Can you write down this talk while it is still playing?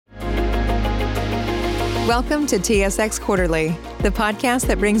Welcome to TSX Quarterly, the podcast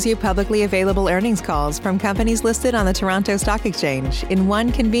that brings you publicly available earnings calls from companies listed on the Toronto Stock Exchange in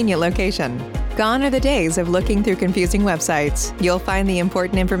one convenient location. Gone are the days of looking through confusing websites. You'll find the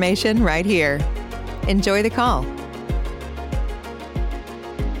important information right here. Enjoy the call.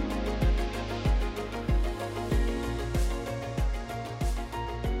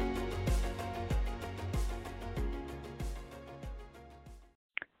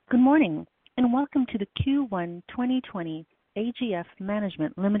 Good morning, and welcome to the Q1 2020 AGF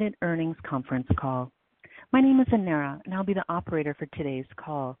Management Limited Earnings Conference Call. My name is Anera, and I'll be the operator for today's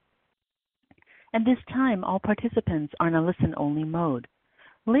call. At this time, all participants are in a listen-only mode.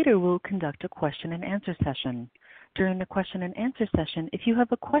 Later, we'll conduct a question-and-answer session. During the question-and-answer session, if you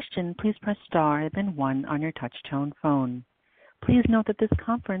have a question, please press star, then 1 on your touch-tone phone. Please note that this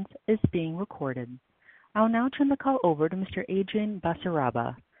conference is being recorded. I'll now turn the call over to Mr. Adrian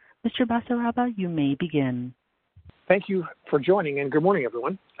Basaraba. Mr. Basaraba, you may begin. Thank you for joining, and good morning,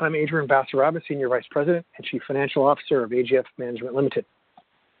 everyone. I'm Adrian Basaraba, Senior Vice President and Chief Financial Officer of AGF Management Limited.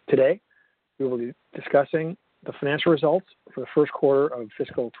 Today, we will be discussing the financial results for the first quarter of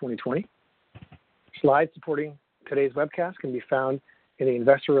fiscal 2020. Slides supporting today's webcast can be found in the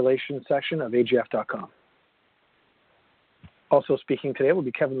Investor Relations section of AGF.com. Also speaking today will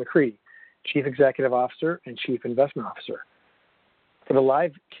be Kevin McCreadie, Chief Executive Officer and Chief Investment Officer. For the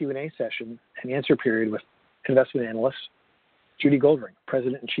live Q&A session and answer period with investment analysts, Judy Goldring,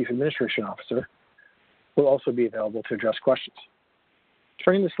 President and Chief Administration Officer, will also be available to address questions.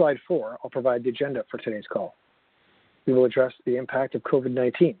 Turning to slide 4, I'll provide the agenda for today's call. We will address the impact of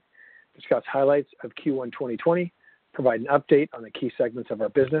COVID-19, discuss highlights of Q1 2020, provide an update on the key segments of our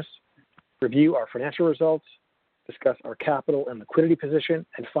business, review our financial results, discuss our capital and liquidity position,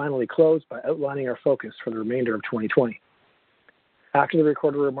 and finally close by outlining our focus for the remainder of 2020. After the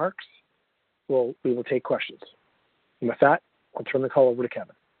recorded remarks, we will take questions. And with that, I'll turn the call over to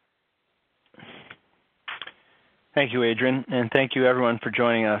Kevin. Thank you, Adrian, and thank you, everyone, for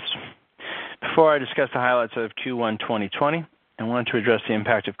joining us. Before I discuss the highlights of Q1 2020, I wanted to address the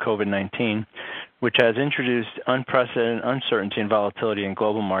impact of COVID-19, which has introduced unprecedented uncertainty and volatility in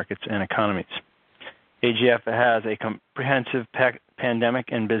global markets and economies. AGF has a comprehensive pandemic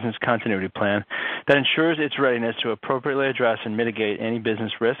and business continuity plan that ensures its readiness to appropriately address and mitigate any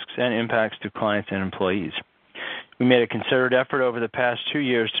business risks and impacts to clients and employees. We made a concerted effort over the past 2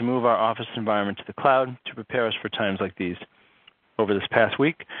 years to move our office environment to the cloud to prepare us for times like these. Over this past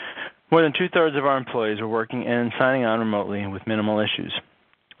week, more than 2/3 of our employees are working and signing on remotely with minimal issues.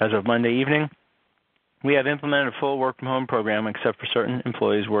 As of Monday evening, we have implemented a full work-from-home program except for certain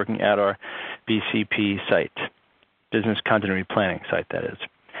employees working at our BCP site, Business Continuity Planning site, that is.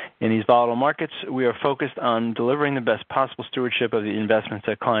 In these volatile markets, we are focused on delivering the best possible stewardship of the investments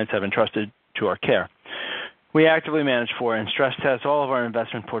that clients have entrusted to our care. We actively manage for and stress test all of our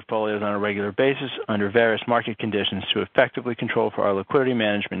investment portfolios on a regular basis under various market conditions to effectively control for our liquidity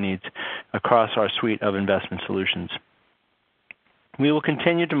management needs across our suite of investment solutions. We will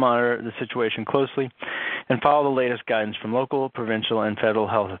continue to monitor the situation closely and follow the latest guidance from local, provincial, and federal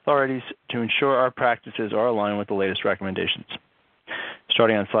health authorities to ensure our practices are aligned with the latest recommendations.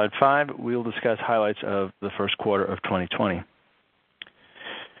 Starting on slide 5, we will discuss highlights of the first quarter of 2020.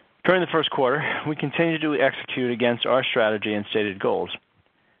 During the first quarter, we continued to execute against our strategy and stated goals.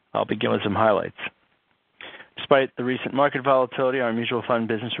 I'll begin with some highlights. Despite the recent market volatility, our mutual fund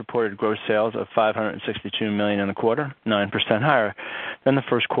business reported gross sales of $562 million in the quarter, 9% higher than the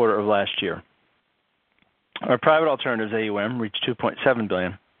first quarter of last year. Our private alternatives AUM reached $2.7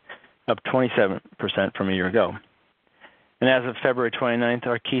 billion, up 27% from a year ago. And as of February 29th,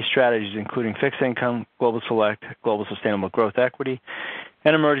 our key strategies, including fixed income, global select, global sustainable growth equity,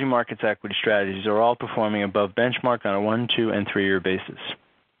 and emerging markets equity strategies, are all performing above benchmark on a 1, 2, and 3-year basis.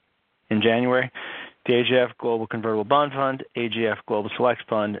 In January, the AGF Global Convertible Bond Fund, AGF Global Select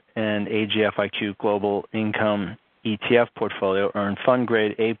Fund, and AGF IQ Global Income ETF portfolio earned Fund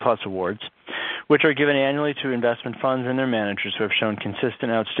Grade A+ awards, which are given annually to investment funds and their managers who have shown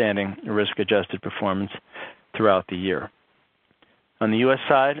consistent, outstanding, risk-adjusted performance throughout the year. On the U.S.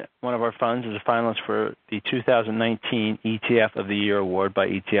 side, one of our funds is a finalist for the 2019 ETF of the Year award by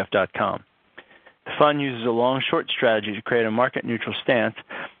ETF.com. The fund uses a long-short strategy to create a market-neutral stance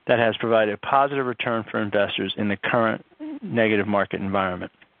that has provided a positive return for investors in the current negative market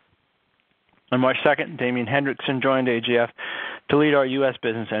environment. On March 2nd, Damian Hendrickson joined AGF to lead our U.S.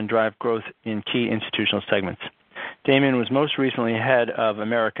 business and drive growth in key institutional segments. Damian was most recently head of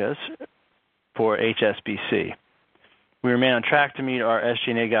Americas for HSBC. We remain on track to meet our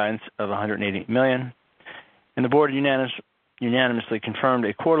SG&A guidance of $180 million, and the board unanimously confirmed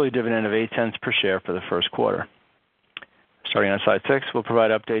a quarterly dividend of 8 cents per share for the first quarter. Starting on slide 6, we'll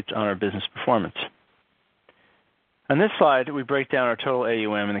provide updates on our business performance. On this slide, we break down our total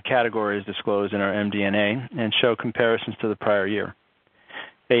AUM in the categories disclosed in our MD&A and show comparisons to the prior year.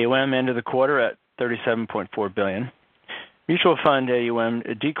 AUM ended the quarter at $37.4 billion. Mutual fund AUM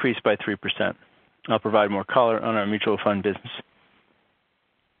decreased by 3%. I'll provide more color on our mutual fund business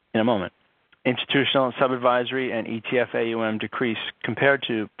in a moment. Institutional, sub-advisory, and ETF AUM decreased compared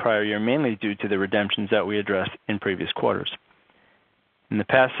to prior year, mainly due to the redemptions that we addressed in previous quarters. In the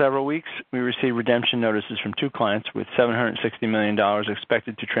past several weeks, we received redemption notices from 2 clients with $760 million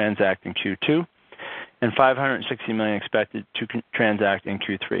expected to transact in Q2 and $560 million expected to transact in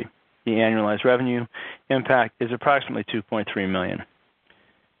Q3. The annualized revenue impact is approximately $2.3 million.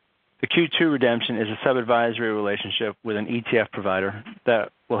 The Q2 redemption is a sub-advisory relationship with an ETF provider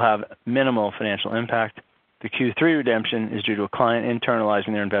that will have minimal financial impact. The Q3 redemption is due to a client internalizing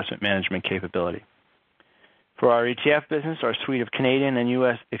their investment management capability. For our ETF business, our suite of Canadian and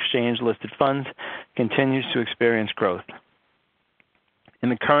U.S. exchange-listed funds continues to experience growth. In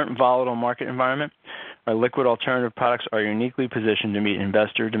the current volatile market environment, our liquid alternative products are uniquely positioned to meet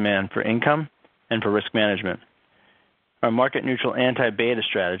investor demand for income and for risk management. Our market-neutral anti-beta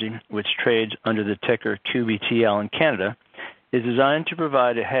strategy, which trades under the ticker QBTL in Canada, is designed to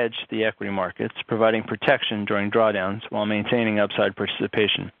provide a hedge to the equity markets, providing protection during drawdowns while maintaining upside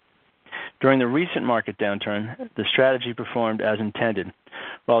participation. During the recent market downturn, the strategy performed as intended.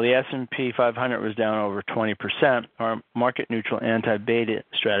 While the S&P 500 was down over 20%, our market-neutral anti-beta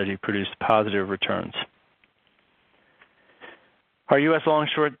strategy produced positive returns. Our U.S.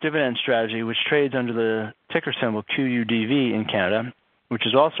 long-short dividend strategy, which trades under the ticker symbol QUDV in Canada, which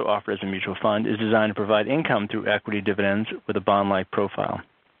is also offered as a mutual fund, is designed to provide income through equity dividends with a bond-like profile.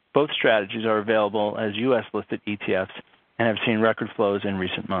 Both strategies are available as U.S.-listed ETFs and have seen record flows in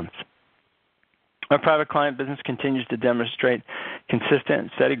recent months. Our private client business continues to demonstrate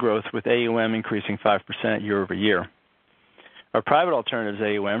consistent, steady growth, with AUM increasing 5% year over year. Our private alternatives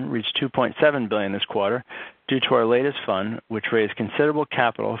AUM reached $2.7 billion this quarter due to our latest fund, which raised considerable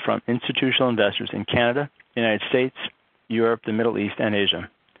capital from institutional investors in Canada, the United States, Europe, the Middle East, and Asia.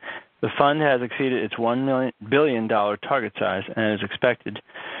 The fund has exceeded its $1 billion target size and is expected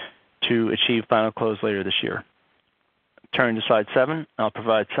to achieve final close later this year. Turning to slide 7, I'll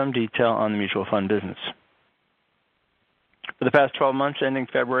provide some detail on the mutual fund business. For the past 12 months, ending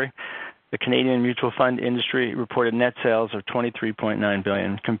February, the Canadian mutual fund industry reported net sales of $23.9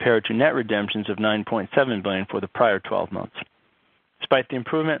 billion, compared to net redemptions of $9.7 billion for the prior 12 months. Despite the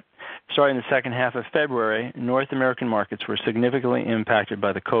improvement, starting the second half of February, North American markets were significantly impacted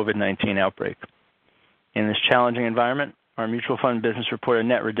by the COVID-19 outbreak. In this challenging environment, our mutual fund business reported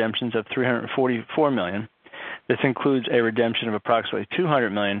net redemptions of $344 million. This includes a redemption of approximately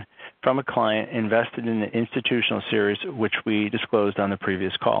 $200 million from a client invested in the institutional series, which we disclosed on the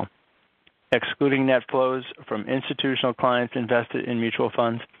previous call. Excluding net flows from institutional clients invested in mutual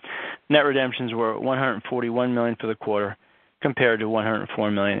funds, net redemptions were $141 million for the quarter, compared to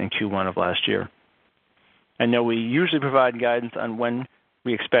 $104 million in Q1 of last year. I know we usually provide guidance on when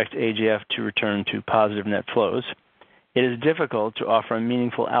we expect AGF to return to positive net flows. It is difficult to offer a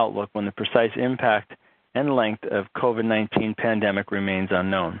meaningful outlook when the precise impact and length of COVID-19 pandemic remains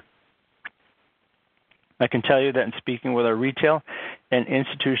unknown. I can tell you that in speaking with our retail and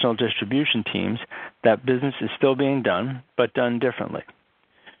institutional distribution teams, that business is still being done, but done differently.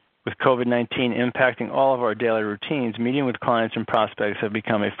 With COVID-19 impacting all of our daily routines, meeting with clients and prospects have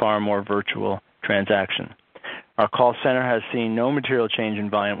become a far more virtual transaction. Our call center has seen no material change in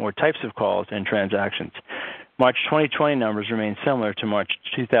volume or types of calls and transactions. March 2020 numbers remain similar to March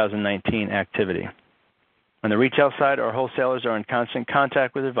 2019 activity. On the retail side, our wholesalers are in constant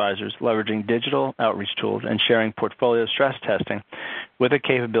contact with advisors, leveraging digital outreach tools and sharing portfolio stress testing with a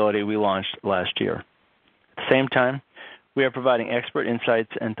capability we launched last year. At the same time, we are providing expert insights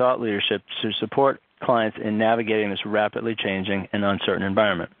and thought leadership to support clients in navigating this rapidly changing and uncertain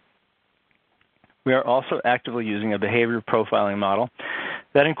environment. We are also actively using a behavior profiling model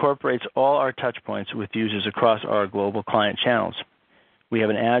that incorporates all our touch points with users across our global client channels. We have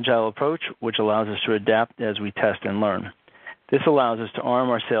an agile approach, which allows us to adapt as we test and learn. This allows us to arm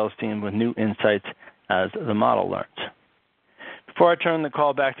our sales team with new insights as the model learns. Before I turn the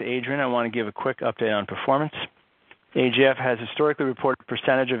call back to Adrian, I want to give a quick update on performance. AGF has historically reported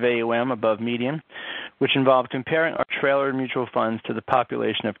percentage of AUM above median, which involved comparing our trailered mutual funds to the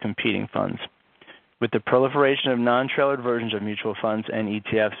population of competing funds. With the proliferation of non-trailered versions of mutual funds and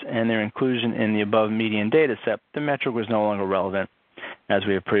ETFs and their inclusion in the above median data set, the metric was no longer relevant, as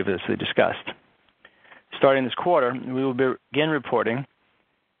we have previously discussed. Starting this quarter, we will begin reporting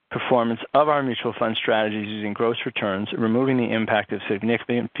performance of our mutual fund strategies using gross returns, removing the impact of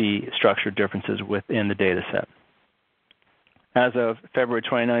significant fee structure differences within the data set. As of February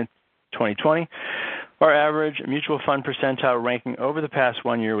 29, 2020, our average mutual fund percentile ranking over the past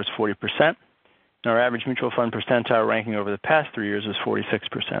 1 year was 40%, and our average mutual fund percentile ranking over the past 3 years was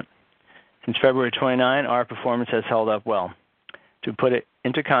 46%. Since February 29, our performance has held up well. To put it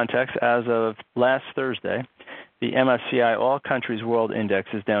into context, as of last Thursday, the MSCI All Countries World Index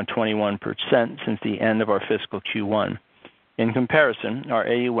is down 21% since the end of our fiscal Q1. In comparison, our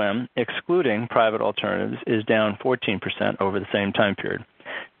AUM, excluding private alternatives, is down 14% over the same time period.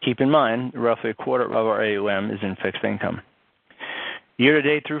 Keep in mind, roughly a quarter of our AUM is in fixed income.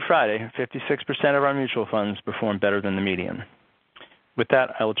 Year-to-date through Friday, 56% of our mutual funds performed better than the median. With that,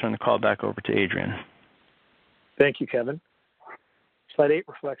 I will turn the call back over to Adrian. Thank you, Kevin. Slide 8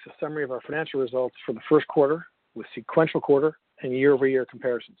 reflects a summary of our financial results for the first quarter with sequential quarter and year-over-year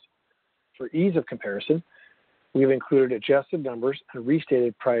comparisons. For ease of comparison, we have included adjusted numbers and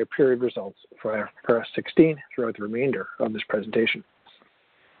restated prior period results for IFRS 16 throughout the remainder of this presentation.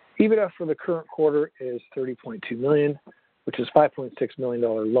 EBITDA for the current quarter is $30.2 million, which is $5.6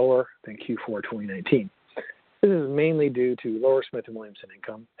 million lower than Q4 2019. This is mainly due to lower Smith & Williamson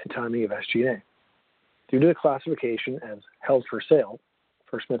income and timing of SG&A. Due to the classification as held for sale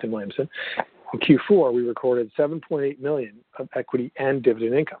for Smith & Williamson, in Q4 we recorded $7.8 million of equity and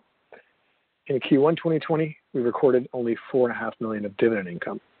dividend income. In Q1 2020, we recorded only $4.5 million of dividend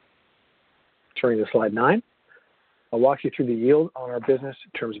income. Turning to slide 9, I'll walk you through the yield on our business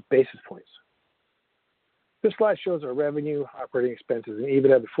in terms of basis points. This slide shows our revenue, operating expenses, and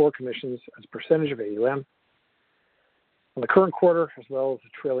EBITDA before commissions as a percentage of AUM on the current quarter as well as the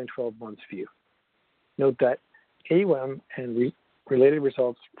trailing 12 months view. Note that AUM and related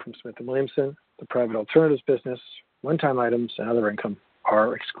results from Smith & Williamson, the private alternatives business, one-time items, and other income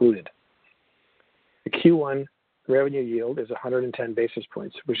are excluded. The Q1 revenue yield is 110 basis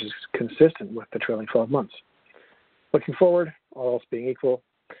points, which is consistent with the trailing 12 months. Looking forward, all else being equal,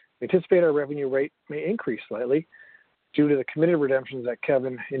 we anticipate our revenue rate may increase slightly due to the committed redemptions that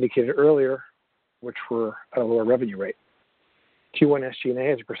Kevin indicated earlier, which were at a lower revenue rate. Q1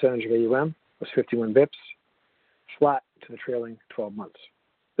 SG&A as a percentage of AUM was 51 bips, flat to the trailing 12 months.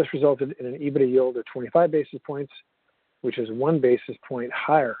 This resulted in an EBITDA yield of 25 basis points, which is 1 basis point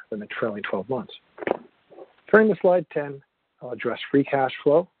higher than the trailing 12 months. Turning to slide 10, I'll address free cash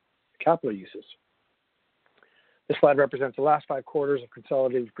flow and capital uses. This slide represents the last 5 quarters of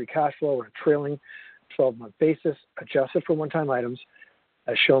consolidated free cash flow on a trailing 12-month basis, adjusted for one-time items,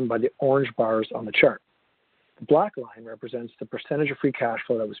 as shown by the orange bars on the chart. The black line represents the percentage of free cash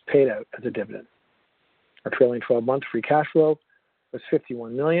flow that was paid out as a dividend. Our trailing 12-month free cash flow was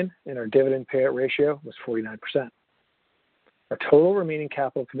 $51 million, and our dividend payout ratio was 49%. Our total remaining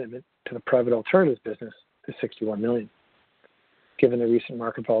capital commitment to the private alternatives business is $61 million. Given the recent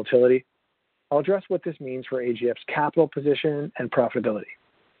market volatility, I'll address what this means for AGF's capital position and profitability.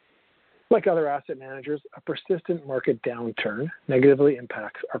 Like other asset managers, a persistent market downturn negatively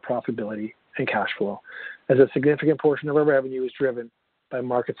impacts our profitability and cash flow, as a significant portion of our revenue is driven by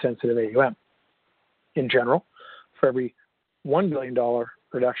market-sensitive AUM. In general, for every $1 billion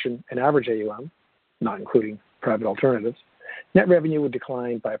reduction in average AUM, not including private alternatives, net revenue would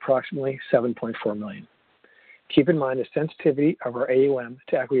decline by approximately $7.4 million. Keep in mind the sensitivity of our AUM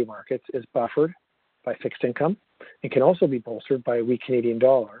to equity markets is buffered by fixed income and can also be bolstered by a weak Canadian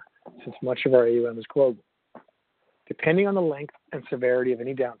dollar, since much of our AUM is global. Depending on the length and severity of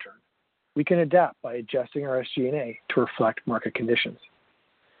any downturn, we can adapt by adjusting our SG&A to reflect market conditions.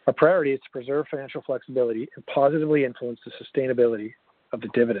 Our priority is to preserve financial flexibility and positively influence the sustainability of the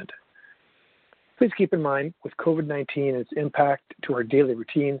dividend. Please keep in mind, with COVID-19 and its impact to our daily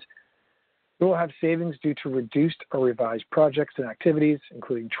routines, we will have savings due to reduced or revised projects and activities,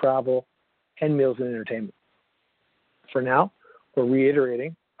 including travel and meals and entertainment. For now, we're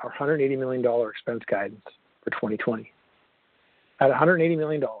reiterating our $180 million expense guidance for 2020. At $180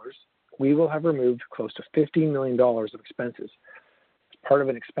 million, we will have removed close to $15 million of expenses as part of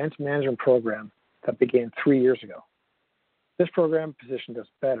an expense management program that began 3 years ago. This program positioned us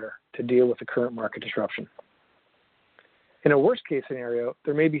better to deal with the current market disruption. In a worst-case scenario,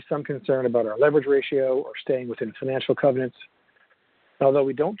 there may be some concern about our leverage ratio or staying within financial covenants. Although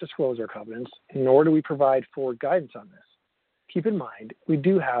we don't disclose our covenants, nor do we provide forward guidance on this, keep in mind we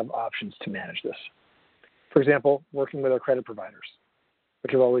do have options to manage this. For example, working with our credit providers,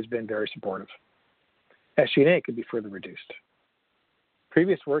 which have always been very supportive. SG&A could be further reduced.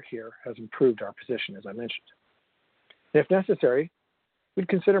 Previous work here has improved our position, as I mentioned. And if necessary, we'd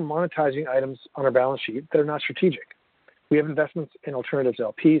consider monetizing items on our balance sheet that are not strategic. We have investments in alternatives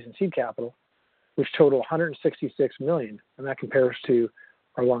LPs and seed capital, which total $166 million, and that compares to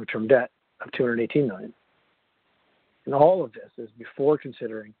our long-term debt of $218 million. And all of this is before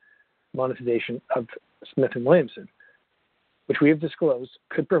considering monetization of Smith & Williamson, which we have disclosed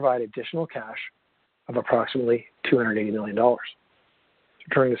could provide additional cash of approximately $280 million. So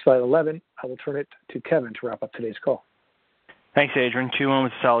turning to slide 11, I will turn it to Kevin to wrap up today's call. Thanks, Adrian. Q1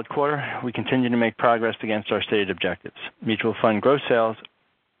 was a solid quarter. We continue to make progress against our stated objectives. Mutual fund gross sales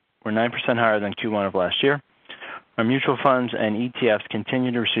were 9% higher than Q1 of last year. Our mutual funds and ETFs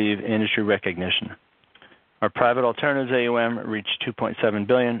continue to receive industry recognition. Our private alternatives AUM reached $2.7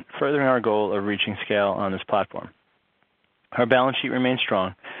 billion, furthering our goal of reaching scale on this platform. Our balance sheet remains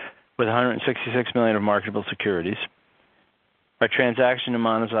strong, with $166 million of marketable securities. Our transaction to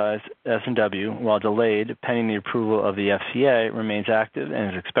monetize S&W, while delayed pending the approval of the FCA, remains active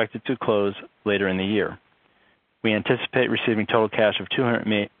and is expected to close later in the year. We anticipate receiving total cash of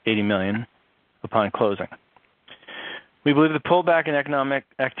 $280 million upon closing. We believe the pullback in economic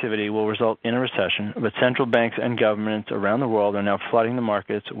activity will result in a recession, but central banks and governments around the world are now flooding the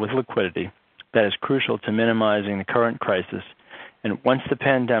markets with liquidity that is crucial to minimizing the current crisis. And once the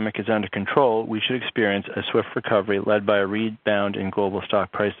pandemic is under control, we should experience a swift recovery led by a rebound in global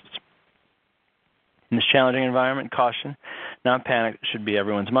stock prices. In this challenging environment, caution, not panic, should be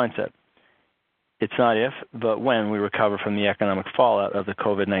everyone's mindset. It's not if, but when we recover from the economic fallout of the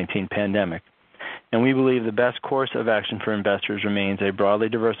COVID-19 pandemic. And we believe the best course of action for investors remains a broadly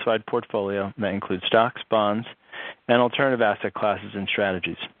diversified portfolio that includes stocks, bonds, and alternative asset classes and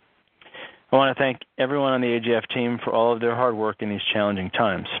strategies. I want to thank everyone on the AGF team for all of their hard work in these challenging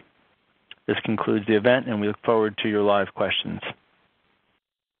times. This concludes the event, and we look forward to your live questions.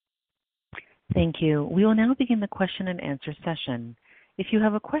 Thank you. We will now begin the question and answer session. If you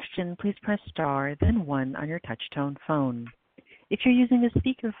have a question, please press star, then 1 on your touch-tone phone. If you're using a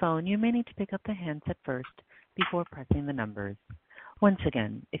speakerphone, you may need to pick up the handset first before pressing the numbers. Once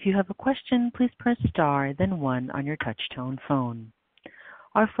again, if you have a question, please press star, then 1 on your touch-tone phone.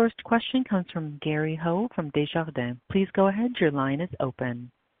 Our first question comes from Gary Ho from Desjardins. Please go ahead. Your line is open.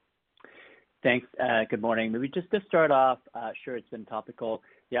 Thanks. Good morning. Maybe just to start off, sure, it's been topical.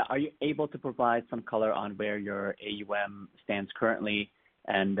 Yeah, are you able to provide some color on where your AUM stands currently,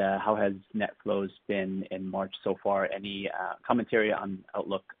 and how has net flows been in March so far? Any commentary on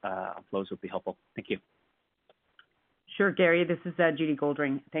outlook on flows would be helpful. Thank you. Sure, Gary. This is Judy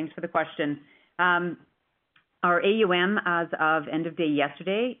Goldring. Thanks for the question. Our AUM as of end of day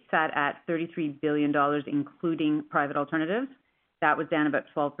yesterday sat at $33 billion, including private alternatives. That was down about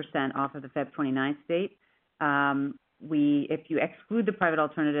 12% off of the Feb 29th date. If you exclude the private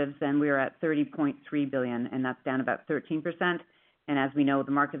alternatives, then we are at $30.3 billion, and that's down about 13%. And as we know, the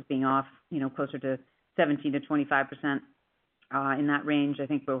market's being off, closer to 17 to 25% in that range. I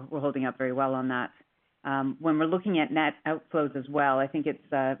think we're holding up very well on that. When we're looking at net outflows as well, I think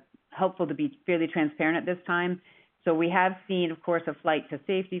it's helpful to be fairly transparent at this time. So we have seen, of course, a flight to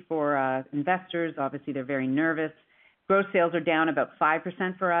safety for investors. Obviously, they're very nervous. Gross sales are down about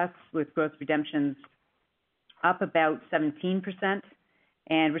 5% for us, with gross redemptions up about 17%.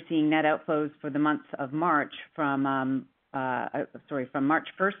 And we're seeing net outflows for the month of March from March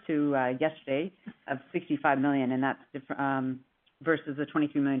 1st to yesterday of $65 million, and that's versus the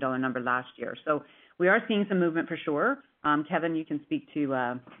 $23 million number last year. So we are seeing some movement for sure. Kevin, you can speak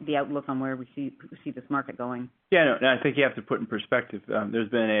to the outlook on where we see this market going. Yeah, no, I think you have to put in perspective. There's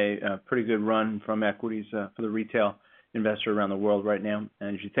been a pretty good run from equities for the retail investor around the world right now.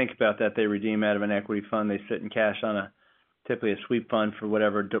 And if you think about that, they redeem out of an equity fund. They sit in cash on typically a sweep fund for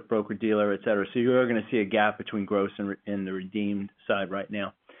whatever broker dealer, et cetera. So you're going to see a gap between gross and the redeemed side right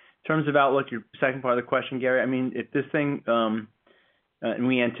now. In terms of outlook, your second part of the question, Gary, I mean, if this thing, and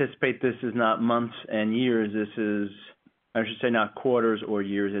we anticipate this is not months and years, this is, I should say, not quarters or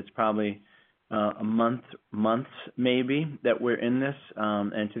years. It's probably months maybe that we're in this.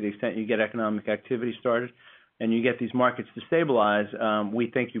 And to the extent you get economic activity started and you get these markets to stabilize,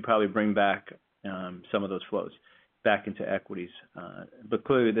 we think you probably bring back some of those flows back into equities. But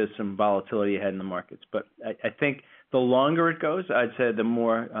clearly there's some volatility ahead in the markets. But I think the longer it goes, I'd say the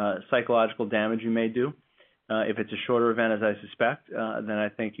more psychological damage you may do. If it's a shorter event, as I suspect, then I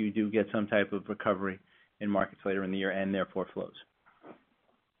think you do get some type of recovery in markets later in the year and therefore flows.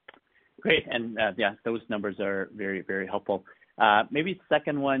 Great. And yeah, those numbers are very, very helpful. Maybe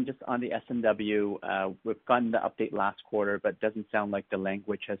second one, just on the S&W, we've gotten the update last quarter, but it doesn't sound like the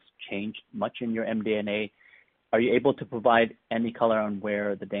language has changed much in your MD&A. Are you able to provide any color on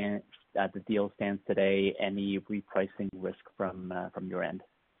where the the deal stands today, any repricing risk from your end?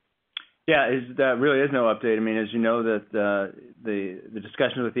 Yeah, that really is no update. I mean, as you know, that the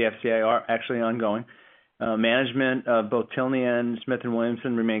discussions with the FCA are actually ongoing. Management of both Tilney and Smith &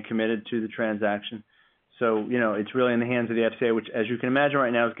 Williamson remain committed to the transaction. So, it's really in the hands of the FCA, which, as you can imagine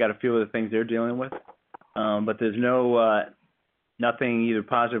right now, has got a few of the things they're dealing with. But there's nothing either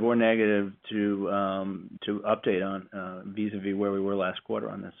positive or negative to update on vis-a-vis where we were last quarter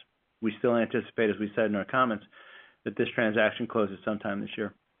on this. We still anticipate, as we said in our comments, that this transaction closes sometime this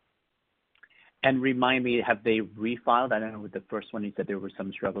year. And remind me, have they refiled? I don't know, with the first one you said there were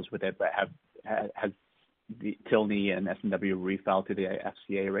some struggles with it, but has the Tilney and S&W refiled to the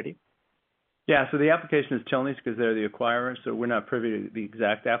FCA already? Yeah, so the application is Tilney's because they're the acquirer, so we're not privy to the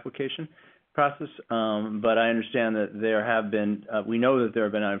exact application process. But I understand that there have been, we know that there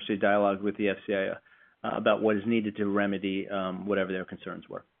have been obviously dialogue with the FCA about what is needed to remedy whatever their concerns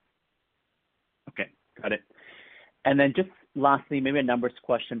were. Okay, got it. And then just lastly, maybe a numbers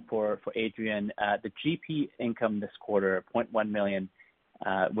question for Adrian. The GP income this quarter, $0.1 million,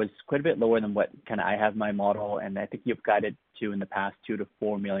 was quite a bit lower than what kind of I have my model, and I think you've guided to in the past $2 to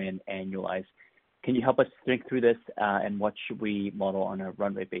 $4 million annualized. Can you help us think through this, and what should we model on a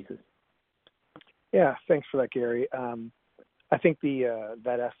run rate basis? Yeah, thanks for that, Gary. I think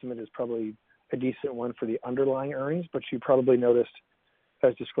that estimate is probably a decent one for the underlying earnings, but you probably noticed,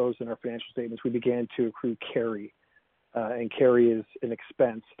 as disclosed in our financial statements, we began to accrue carry. And carry is an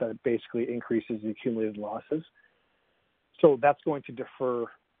expense that basically increases the accumulated losses. So that's going to defer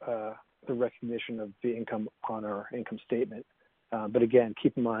the recognition of the income on our income statement. But again,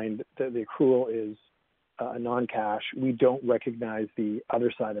 keep in mind that the accrual is a non-cash. We don't recognize the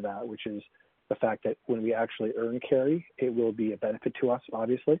other side of that, which is the fact that when we actually earn carry, it will be a benefit to us,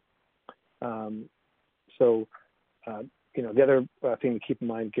 obviously. The other thing to keep in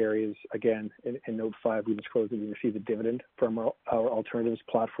mind, Gary, is, again, in Note 5, we disclosed that we received a dividend from our alternatives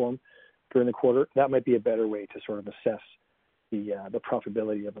platform during the quarter. That might be a better way to sort of assess the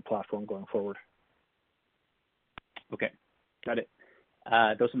profitability of the platform going forward. Okay, got it.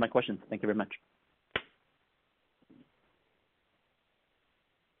 Those are my questions. Thank you very much.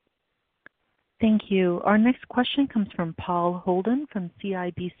 Thank you. Our next question comes from Paul Holden from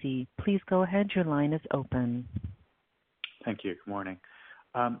CIBC. Please go ahead. Your line is open. Thank you. Good morning.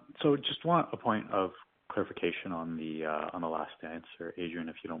 So just want a point of clarification on the last answer, Adrian,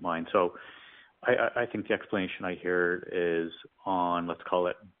 if you don't mind. So I think the explanation I hear is on, let's call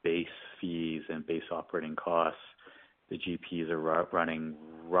it, base fees and base operating costs. The GPs are running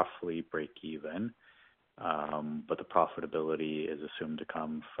roughly break even, but the profitability is assumed to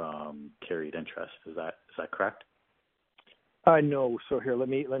come from carried interest. Is that correct? No. So here, let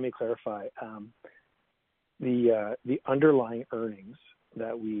me clarify. The underlying earnings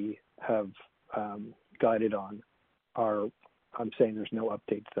that we have guided on are, I'm saying there's no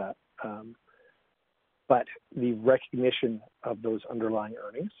update to that. But the recognition of those underlying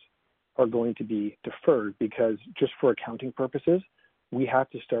earnings are going to be deferred because just for accounting purposes, we have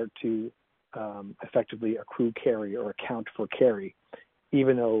to start to effectively accrue carry or account for carry,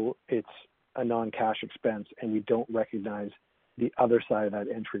 even though it's a non-cash expense and we don't recognize the other side of that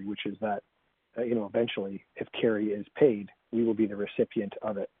entry, which is that eventually, if carry is paid, we will be the recipient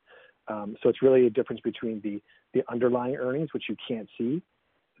of it. So it's really a difference between the underlying earnings, which you can't see,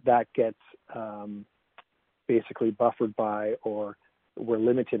 that gets basically buffered by, or we're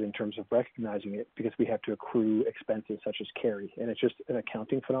limited in terms of recognizing it because we have to accrue expenses such as carry, and it's just an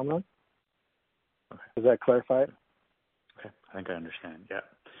accounting phenomenon. Okay. Does that clarify it? Okay, I think I understand. Yeah.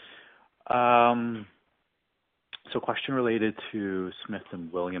 So, question related to Smith and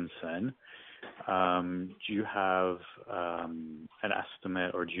Williamson. Do you have an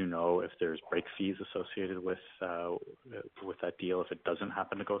estimate, or do you know if there's break fees associated with that deal if it doesn't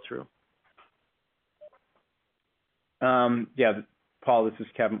happen to go through? Yeah, Paul, this is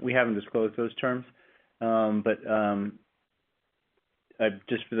Kevin. We haven't disclosed those terms, but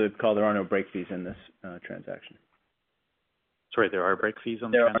just for the call, there are no break fees in this transaction. Sorry, there are break fees on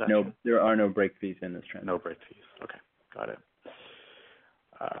the transaction? There are no break fees in this transaction. No break fees. Okay, got it.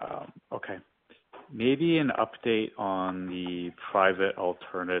 Okay. Maybe an update on the private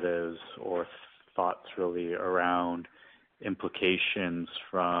alternatives or thoughts really around implications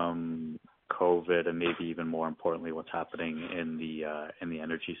from COVID and maybe even more importantly what's happening in the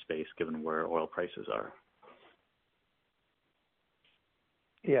energy space given where oil prices are.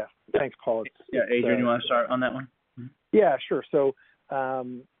 Yeah, thanks, Paul. Adrian, you want to start on that one? Mm-hmm. Yeah, sure. So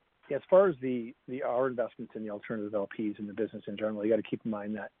as far as our investments in the alternative LPs in the business in general, you got to keep in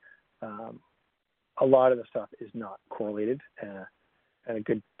mind that a lot of the stuff is not correlated. And a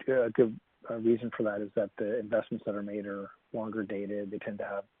good reason for that is that the investments that are made are longer dated. They tend to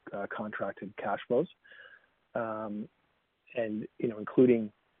have contracted cash flows, and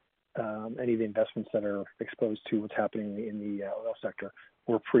including any of the investments that are exposed to what's happening in the oil sector.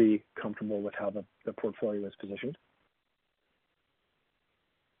 We're pretty comfortable with how the portfolio is positioned.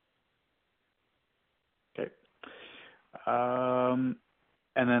 Okay.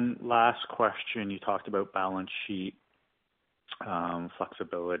 And then last question, you talked about balance sheet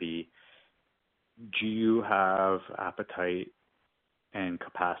flexibility. Do you have appetite and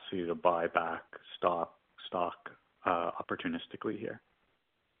capacity to buy back stock opportunistically here?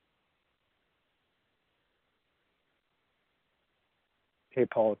 Hey,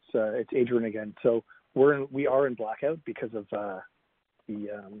 Paul, it's Adrian again. So we are in blackout because of the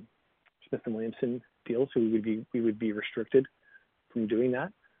Smith & Williamson deal, so we would be restricted from doing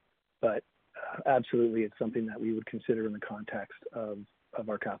that. But absolutely, it's something that we would consider in the context of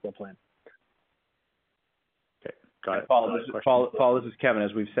our capital plan. Okay, got it. Paul, this is Kevin.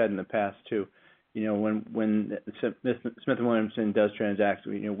 As we've said in the past too, when Smith & Williamson does transact,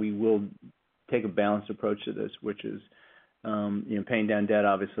 we will take a balanced approach to this, which is paying down debt,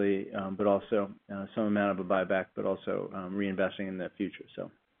 obviously, but also some amount of a buyback, but also reinvesting in the future.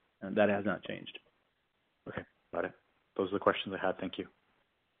 So that has not changed. Okay, got it. Those are the questions I had. Thank you.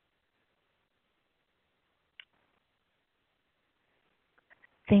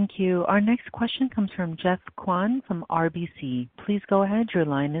 Thank you. Our next question comes from Jeff Kwan from RBC. Please go ahead. Your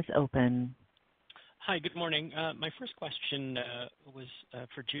line is open. Hi, good morning. My first question was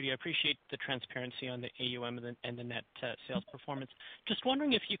for Judy. I appreciate the transparency on the AUM and the net sales performance. Just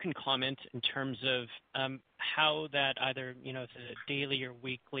wondering if you can comment in terms of how that either, the daily or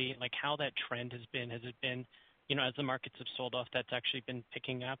weekly, like how that trend has been. Has it been, as the markets have sold off, that's actually been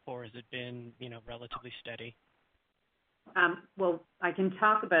picking up, or has it been, relatively steady? Well, I can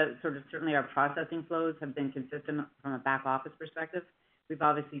talk about certainly our processing flows have been consistent from a back office perspective. We've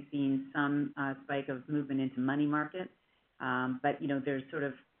obviously seen some spike of movement into money market, but there's sort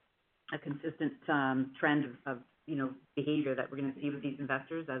of a consistent trend of behavior that we're going to see with these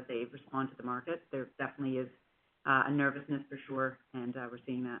investors as they respond to the market. There definitely is a nervousness for sure, and we're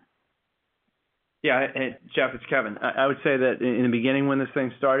seeing that. Yeah, Jeff, it's Kevin. I would say that in the beginning when this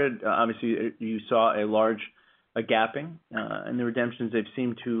thing started, obviously you saw a gapping, and the redemptions they've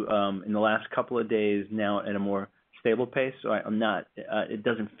seemed to in the last couple of days now at a more stable pace. So it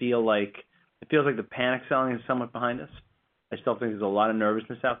doesn't feel like, it feels like the panic selling is somewhat behind us. I still think there's a lot of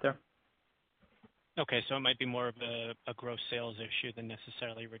nervousness out there. Okay, so it might be more of a gross sales issue than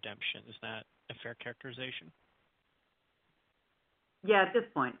necessarily redemption. Is that a fair characterization? Yeah, at this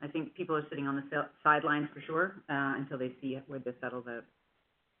point, I think people are sitting on the sidelines for sure until they see where this settles out.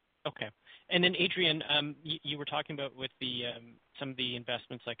 Okay. And then, Adrian, you were talking about with the some of the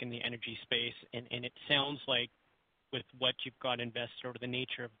investments like in the energy space, and it sounds like with what you've got invested or the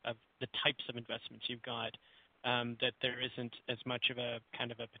nature of the types of investments you've got, that there isn't as much of a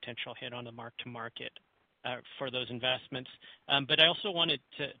kind of a potential hit on the mark-to-market for those investments. But I also wanted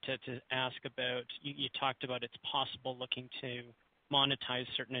to ask about, you talked about it's possible looking to monetize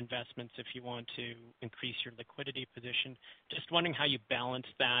certain investments if you want to increase your liquidity position. Just wondering how you balance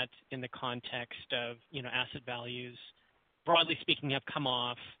that in the context of, asset values, broadly speaking, have come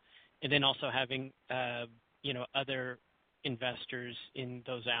off, and then also having, other investors in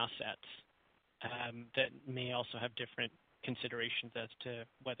those assets that may also have different considerations as to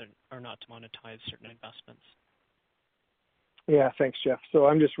whether or not to monetize certain investments. Yeah, thanks, Jeff. So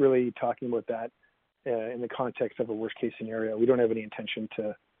I'm just really talking about that in the context of a worst case scenario. We don't have any intention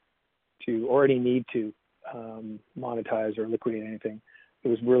to or any need to monetize or liquidate anything. It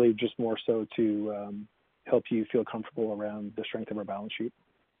was really just more so to help you feel comfortable around the strength of our balance sheet.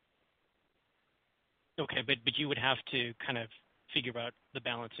 Okay, but you would have to kind of figure out the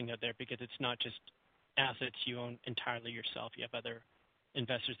balancing out there, because it's not just assets you own entirely yourself. You have other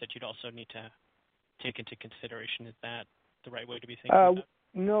investors that you'd also need to take into consideration. Is that the right way to be thinking about it?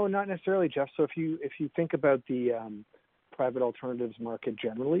 No, not necessarily, Jeff. So if you think about the private alternatives market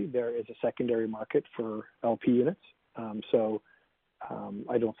generally, there is a secondary market for LP units. So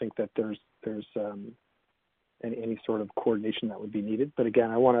I don't think that there's any sort of coordination that would be needed. But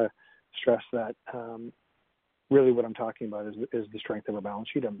again, I want to stress that really what I'm talking about is the strength of our balance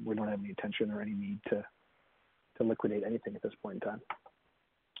sheet. We don't have any intention or any need to liquidate anything at this point in time.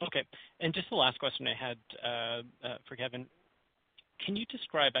 Okay. And just the last question I had for Kevin. Can you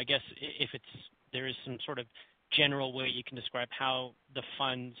describe, I guess, if there is some sort of general way you can describe how the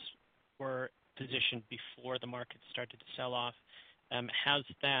funds were positioned before the market started to sell off? Has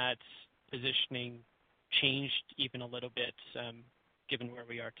that positioning changed even a little bit given where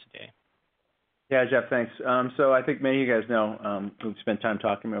we are today? Yeah, Jeff, thanks. So I think many of you guys know, we've spent time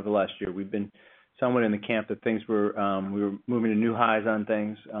talking over the last year. We've been somewhat in the camp that things were, we were moving to new highs on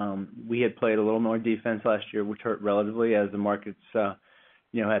things. We had played a little more defense last year, which hurt relatively as the markets,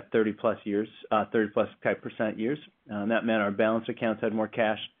 had 30 plus type percent years. That meant our balance accounts had more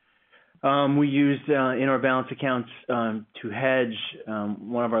cash. We used in our balance accounts to hedge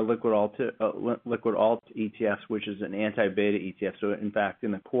one of our liquid alt ETFs, which is an anti-beta ETF. So in fact,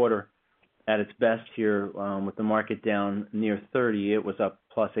 in the quarter, at its best here, with the market down near 30, it was up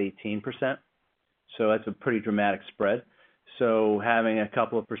plus 18%. So that's a pretty dramatic spread. So having a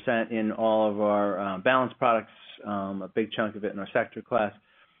couple of percent in all of our balance products, a big chunk of it in our sector class,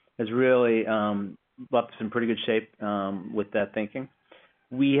 has really left us in pretty good shape with that thinking.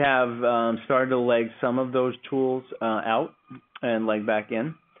 We have started to leg some of those tools out and leg back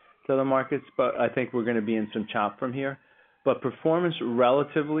in to the markets, but I think we're going to be in some chop from here. But performance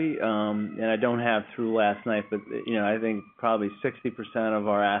relatively, and I don't have through last night, but I think probably 60% of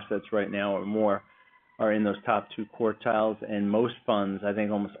our assets right now or more are in those top two quartiles, and most funds, I think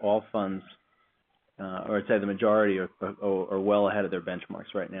almost all funds, or I'd say the majority are well ahead of their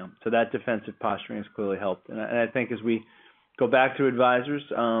benchmarks right now. So that defensive posturing has clearly helped. And I think as we go back to advisors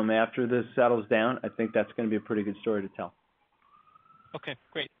after this settles down, I think that's going to be a pretty good story to tell. Okay,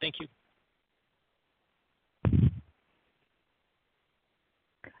 great. Thank you.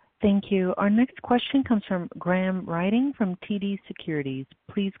 Thank you. Our next question comes from Graham Ryding from TD Securities.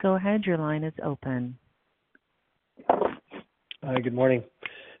 Please go ahead. Your line is open. Hi, good morning.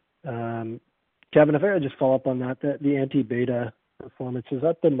 Kevin, if I could just follow up on that, the anti-beta performance, is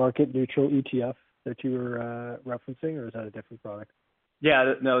that the market neutral ETF that you were referencing, or is that a different product?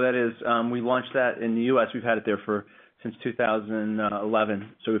 Yeah, no, that is. We launched that in the U.S. We've had it there since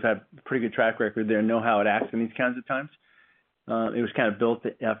 2011, so we've had a pretty good track record there, know how it acts in these kinds of times. It was kind of built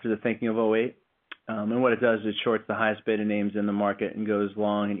after the thinking of 08. And what it does is it shorts the highest beta names in the market and goes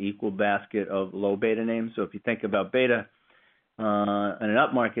long an equal basket of low beta names. So if you think about beta in an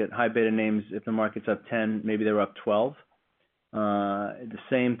up market, high beta names, if the market's up 10, maybe they're up 12. The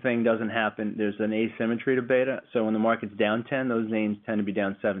same thing doesn't happen. There's an asymmetry to beta. So when the market's down 10, those names tend to be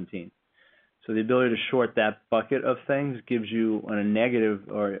down 17. So the ability to short that bucket of things gives you, on a negative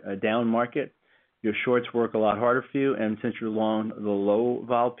or a down market, your shorts work a lot harder for you, and since you're long the low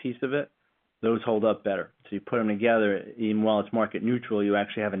vol piece of it, those hold up better. So you put them together, even while it's market neutral, you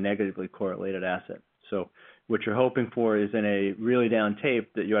actually have a negatively correlated asset. So what you're hoping for is in a really down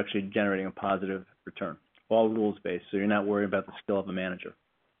tape that you're actually generating a positive return, all rules-based, so you're not worried about the skill of the manager.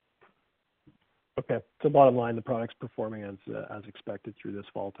 Okay. So bottom line, the product's performing as expected through this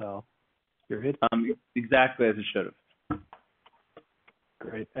volatile period? Exactly as it should have.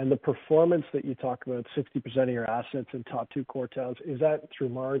 Great. And the performance that you talk about, 60% of your assets in top two quartiles, is that through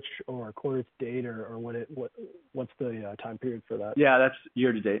March or quarter to date, or what's the time period for that? Yeah, that's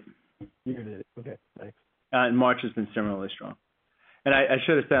year to date. Year to date. Okay, thanks. And March has been similarly strong. And I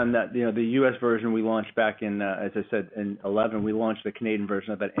should have said that the U.S. version we launched back in, as I said, in 11, we launched the Canadian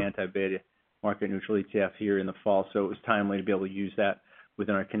version of that anti-beta market neutral ETF here in the fall, so it was timely to be able to use that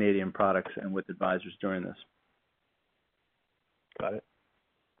within our Canadian products and with advisors during this. Got it.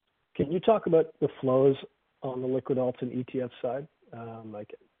 Can you talk about the flows on the liquid alts and ETF side? I'm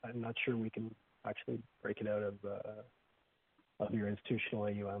not sure we can actually break it out of your institutional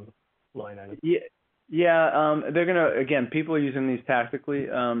AUM line item. Yeah. They're gonna, again, people are using these tactically,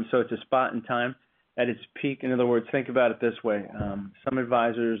 so it's a spot in time at its peak. In other words, think about it this way: some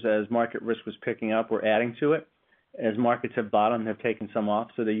advisors, as market risk was picking up, were adding to it. As markets have bottomed, have taken some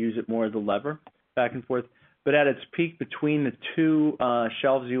off, so they use it more as a lever back and forth. But at its peak between the two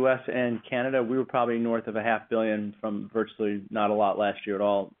shelves, U.S. and Canada, we were probably north of $500 million from virtually not a lot last year at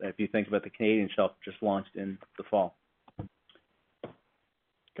all, if you think about the Canadian shelf just launched in the fall.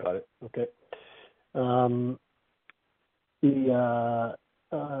 Got it. Okay.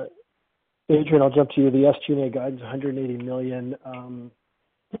 Adrian, I'll jump to you. The SG&A guidance, $180 million.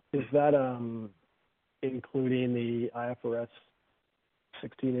 Is that including the IFRS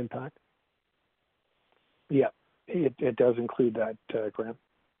 16 impact? Yeah, it does include that, Graham.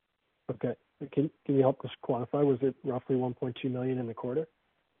 Okay. Can you help us quantify? Was it roughly $1.2 million in the quarter?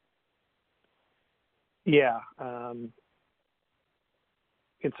 Yeah.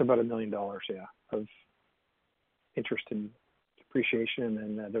 It's about $1 million, yeah, of interest and depreciation, and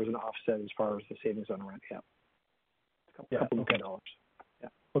then there was an offset as far as the savings on rent. Yeah. A couple $1 million. Yeah.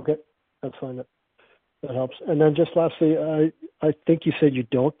 Okay. That's fine. That helps. And then just lastly, I think you said you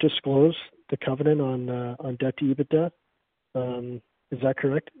don't disclose the covenant on debt to EBITDA. Is that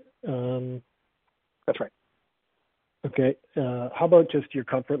correct? That's right. Okay. How about just your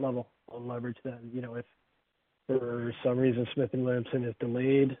comfort level on leverage then? If for some reason Smith & Williamson is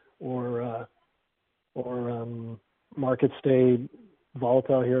delayed or markets stay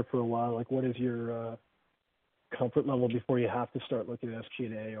volatile here for a while, like what is your comfort level before you have to start looking at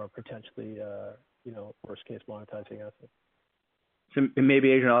SG&A or potentially, worst case monetizing assets? So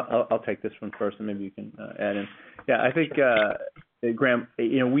maybe Adrian, I'll take this one first, and maybe you can add in. Yeah, I think Graham,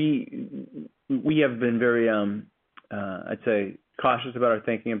 we have been very, I'd say, cautious about our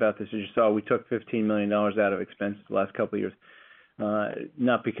thinking about this. As you saw, we took $15 million out of expenses the last couple of years,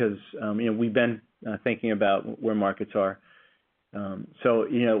 not because we've been thinking about where markets are. So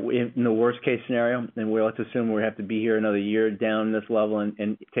in the worst case scenario, and let's assume we have to be here another year down this level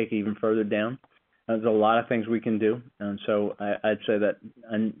and take it even further down. There's a lot of things we can do, and so I'd say that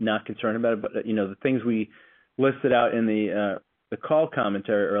I'm not concerned about it. But the things we listed out in the call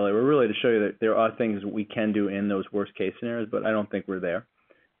commentary earlier were really to show you that there are things that we can do in those worst case scenarios, but I don't think we're there.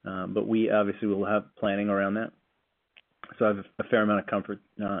 But we obviously will have planning around that. So I have a fair amount of comfort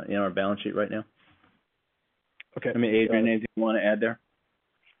in our balance sheet right now. Okay. I mean, Adrian, anything you want to add there?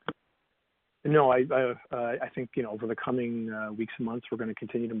 No, I think over the coming weeks and months, we're going to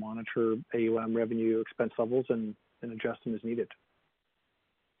continue to monitor AUM, revenue, expense levels, and adjust them as needed.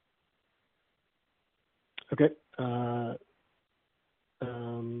 Okay.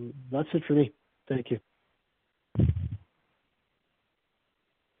 That's it for me. Thank you.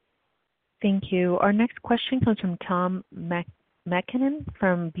 Thank you. Our next question comes from Tom McKinnon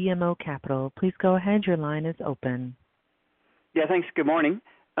from BMO Capital. Please go ahead. Your line is open. Yeah, thanks. Good morning.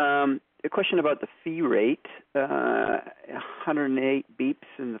 A question about the fee rate, 108 beeps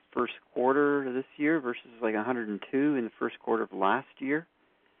in the first quarter of this year versus like 102 in the first quarter of last year.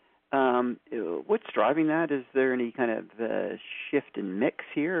 What's driving that? Is there any kind of shift in mix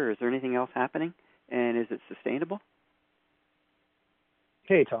here, or is there anything else happening? And is it sustainable?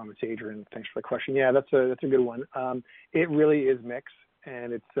 Hey, Tom, it's Adrian. Thanks for the question. Yeah, that's a good one. It really is mix,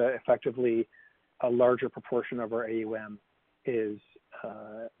 and it's effectively a larger proportion of our AUM is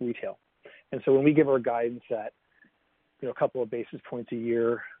retail. And so when we give our guidance at a couple of basis points a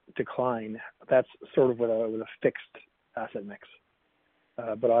year decline, that's sort of with a fixed asset mix.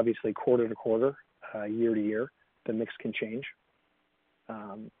 But obviously, quarter to quarter, year to year, the mix can change.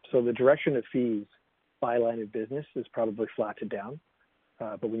 So the direction of fees by line of business is probably flat to down.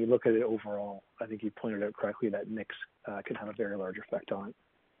 But when you look at it overall, I think you pointed out correctly that mix can have a very large effect on it.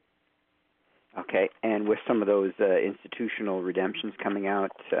 Okay, and with some of those institutional redemptions coming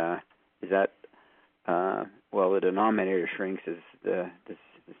out, is that, the denominator shrinks, is the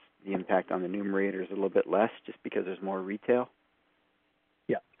impact on the numerator is a little bit less just because there's more retail?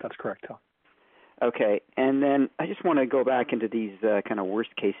 Yeah, that's correct, Tom. Okay, and then I just want to go back into these kind of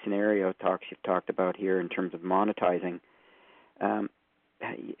worst-case scenario talks you've talked about here in terms of monetizing.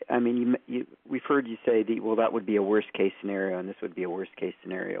 I mean, we've heard you say that would be a worst-case scenario and this would be a worst-case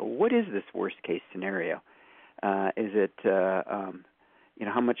scenario. What is this worst-case scenario? Is it,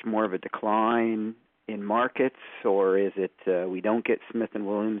 how much more of a decline in markets, or is it we don't get Smith &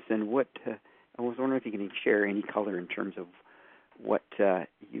 Williamson? I was wondering if you can share any color in terms of what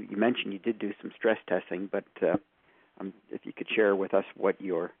you mentioned. You did do some stress testing, but if you could share with us what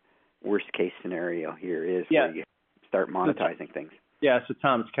your worst-case scenario here is where you start monetizing things. Yeah, so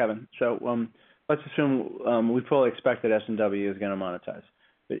Tom, it's Kevin. So let's assume we fully expect that S&W is going to monetize.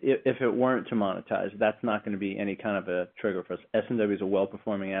 But if it weren't to monetize, that's not going to be any kind of a trigger for us. S&W is a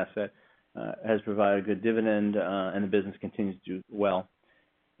well-performing asset, has provided a good dividend, and the business continues to do well.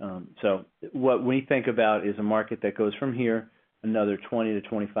 So what we think about is a market that goes from here another 20 to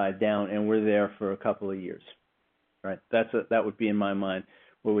 25 down, and we're there for a couple of years, right? That would be in my mind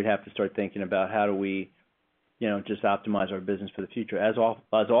where we'd have to start thinking about how do we just optimize our business for the future, as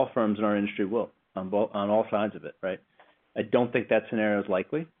all firms in our industry will, on all sides of it, right? I don't think that scenario is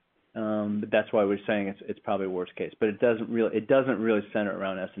likely, but that's why we're saying it's probably worst case. But it doesn't really center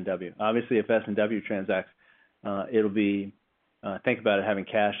around S&W. Obviously, if S&W transacts, it'll be think about it, having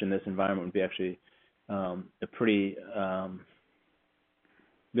cash in this environment would be actually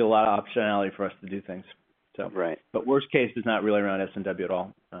be a lot of optionality for us to do things. So, right. But worst case is not really around S&W at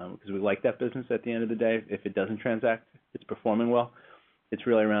all, because we like that business at the end of the day. If it doesn't transact, it's performing well. It's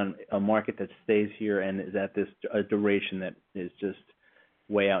really around a market that stays here and is at a duration that is just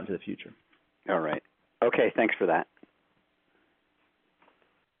way out into the future. All right. Okay, thanks for that.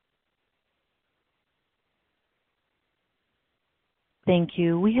 Thank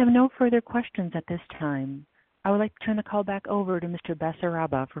you. We have no further questions at this time. I would like to turn the call back over to Mr.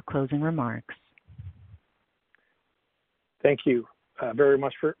 Basaraba for closing remarks. Thank you very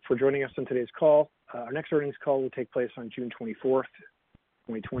much for joining us on today's call. Our next earnings call will take place on June 24th,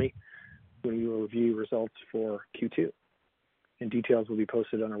 2020, when we will review results for Q2. And details will be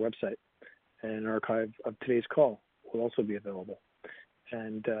posted on our website. And an archive of today's call will also be available.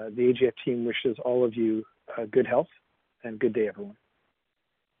 And the AGF team wishes all of you good health and good day, everyone.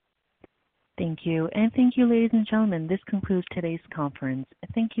 Thank you. And thank you, ladies and gentlemen. This concludes today's conference.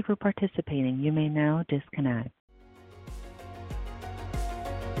 Thank you for participating. You may now disconnect.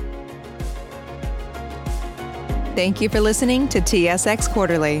 Thank you for listening to TSX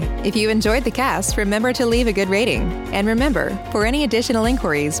Quarterly. If you enjoyed the cast, remember to leave a good rating. And remember, for any additional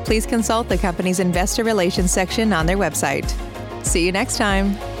inquiries, please consult the company's investor relations section on their website. See you next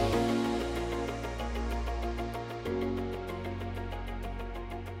time.